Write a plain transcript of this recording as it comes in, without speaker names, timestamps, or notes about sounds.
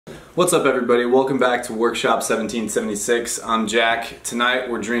What's up everybody, welcome back to Workshop 1776. I'm Jack. Tonight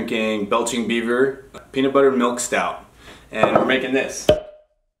we're drinking Belching Beaver Peanut Butter Milk Stout and we're making this.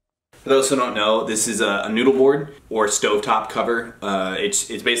 For those who don't know, this is a noodle board or stovetop cover.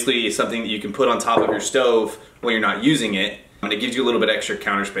 It's basically something that you can put on top of your stove when you're not using it, and it gives you a little bit extra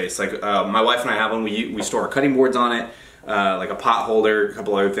counter space. Like my wife and I have one, we store our cutting boards on it, like a pot holder, a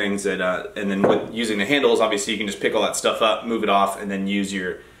couple other things that, and then with using the handles, obviously you can just pick all that stuff up, move it off, and then use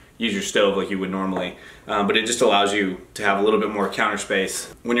your stove like you would normally. But it just allows you to have a little bit more counter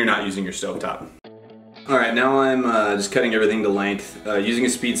space when you're not using your stovetop. Alright, now I'm just cutting everything to length. Using a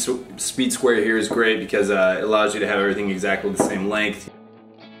speed square here is great because it allows you to have everything exactly the same length.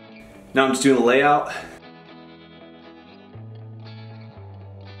 Now I'm just doing the layout.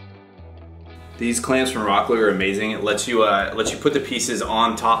 These clamps from Rockler are amazing. It lets you put the pieces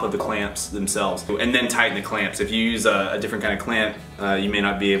on top of the clamps themselves and then tighten the clamps. If you use a different kind of clamp, you may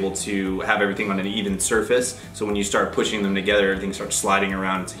not be able to have everything on an even surface. So when you start pushing them together, everything starts sliding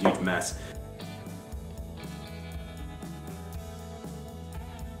around. It's a huge mess.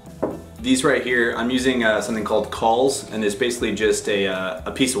 These right here, I'm using something called cawls, and it's basically just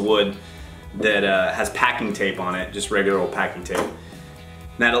a piece of wood that has packing tape on it, just regular old packing tape.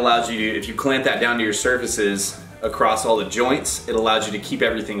 And that allows you to, if you clamp that down to your surfaces across all the joints, it allows you to keep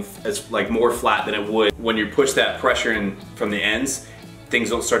everything as more flat than it would when you push that pressure in from the ends.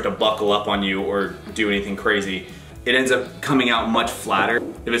 Things don't start to buckle up on you or do anything crazy. It ends up coming out much flatter.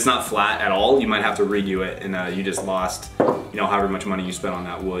 If it's not flat at all, you might have to redo it, and you just lost, you know, however much money you spent on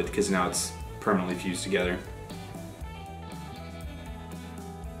that wood, because now it's permanently fused together.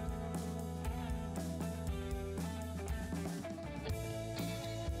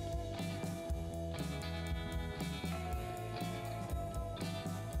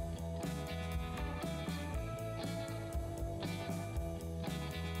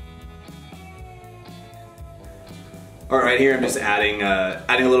 Alright, here I'm just adding a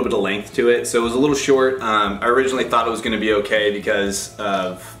little bit of length to it. So it was a little short. I originally thought it was going to be okay because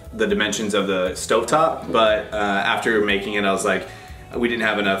of the dimensions of the stovetop, but after making it I was like, we didn't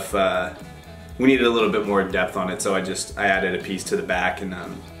have enough, we needed a little bit more depth on it, so I added a piece to the back, and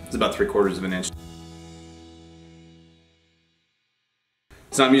it's about 3/4 of an inch.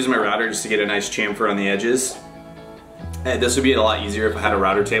 So I'm using my router just to get a nice chamfer on the edges. And this would be a lot easier if I had a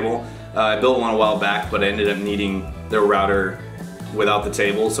router table. I built one a while back, but I ended up needing the router without the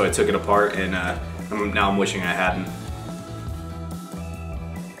table, so I took it apart, and now I'm wishing I hadn't.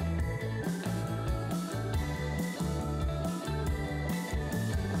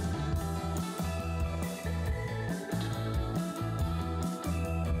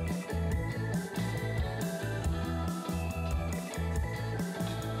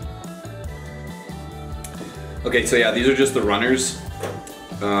 Okay, so yeah, these are just the runners.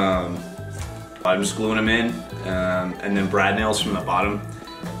 I'm just gluing them in, and then brad nails from the bottom.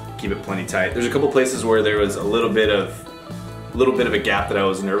 Keep it plenty tight. There's a couple places where there was a little bit of a gap that I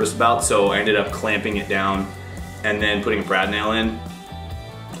was nervous about, so I ended up clamping it down and then putting a brad nail in,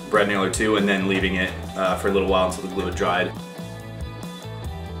 brad nail or two, and then leaving it for a little while until the glue had dried.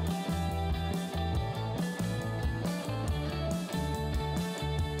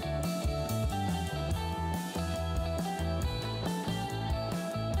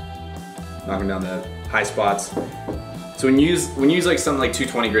 Knocking down the high spots. So when you use like something like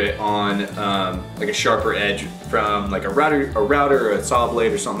 220 grit on like a sharper edge from like a router or a saw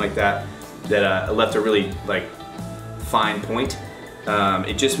blade or something like that left a really like fine point,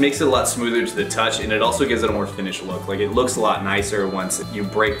 it just makes it a lot smoother to the touch, and it also gives it a more finished look. Like, it looks a lot nicer once you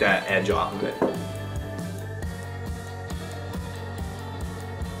break that edge off of it.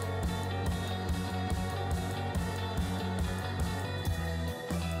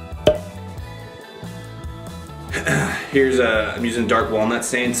 Here's I'm using dark walnut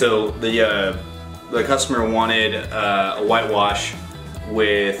stain. So the customer wanted a whitewash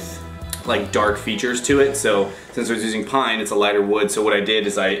with like dark features to it. So since I was using pine, it's a lighter wood. So what I did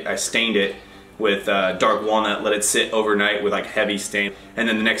is I stained it with dark walnut, let it sit overnight with like heavy stain, and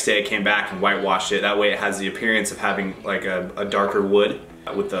then the next day I came back and whitewashed it. That way it has the appearance of having like a darker wood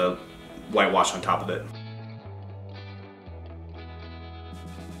with the whitewash on top of it.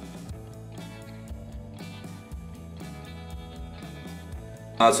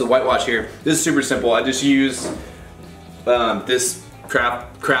 So the whitewash here, this is super simple. I just use this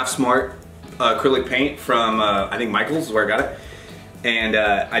Craft Smart acrylic paint from I think Michael's is where I got it, and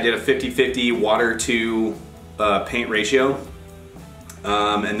I did a 50-50 water to paint ratio,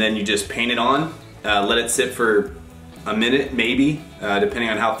 and then you just paint it on, let it sit for a minute maybe,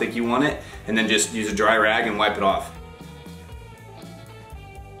 depending on how thick you want it, and then just use a dry rag and wipe it off.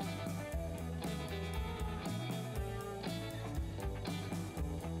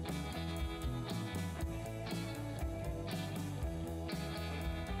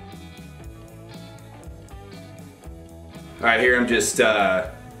 Alright, here I'm just, I'm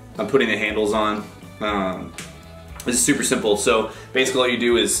putting the handles on. This is super simple. So basically all you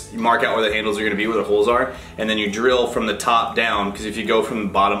do is you mark out where the handles are going to be, where the holes are, and then you drill from the top down, because if you go from the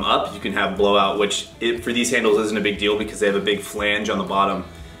bottom up, you can have blowout, which for these handles isn't a big deal because they have a big flange on the bottom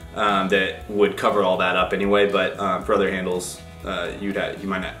that would cover all that up anyway, but for other handles, you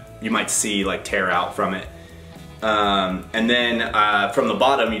might see like tear out from it. And then from the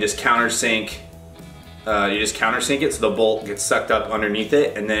bottom, you just countersink it so the bolt gets sucked up underneath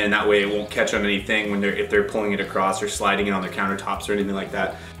it, and then that way it won't catch on anything when if they're pulling it across or sliding it on their countertops or anything like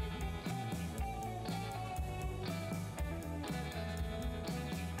that.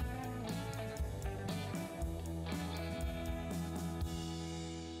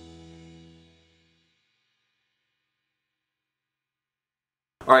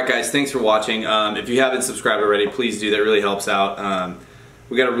 Alright guys, thanks for watching. If you haven't subscribed already, please do. That really helps out.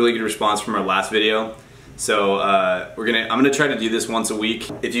 We got a really good response from our last video. So I'm gonna try to do this once a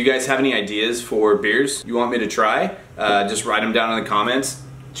week. If you guys have any ideas for beers you want me to try, just write them down in the comments.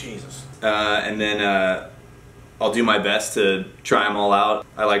 Jesus. And then I'll do my best to try them all out.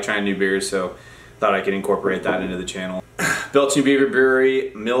 I like trying new beers, so thought I could incorporate that into the channel. Belching Beaver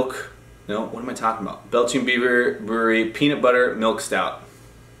Brewery milk. No, what am I talking about? Belching Beaver Brewery peanut butter milk stout.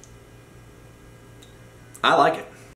 I like it.